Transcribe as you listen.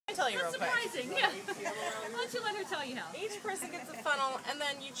tell you real quick. Surprising, yeah. Why don't you let her tell you how? Each person gets a funnel, and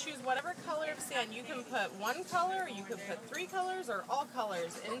then you choose whatever color of sand. You can put one color, or you can put 3 colors, or all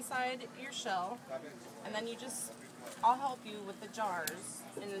colors inside your shell. And then you just, I'll help you with the jars,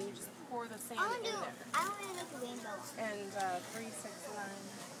 and then you just pour the sand in there. I want to make a rainbow. And 3, 6, 9.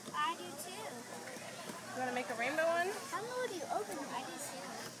 I do too. You want to make a rainbow one? How do you open it? I do too.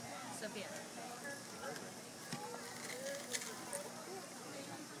 Sophia.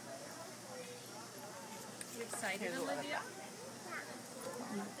 You excited, Olivia?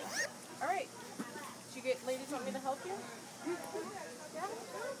 All right. Did you get, ladies, want me to help you? Yeah?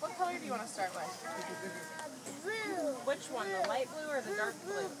 What color do you want to start with? Blue. Which one, the light blue or the dark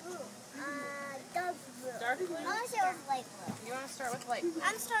blue? Dark blue. Dark blue? I want to start with light blue. You want to start with light blue?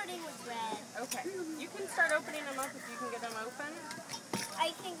 I'm starting with red. Okay. You can start opening them up if you can get them open.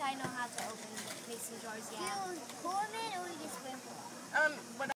 I think I know how to open mason jars, yeah. Do you pour them in or you just sprinkle them? What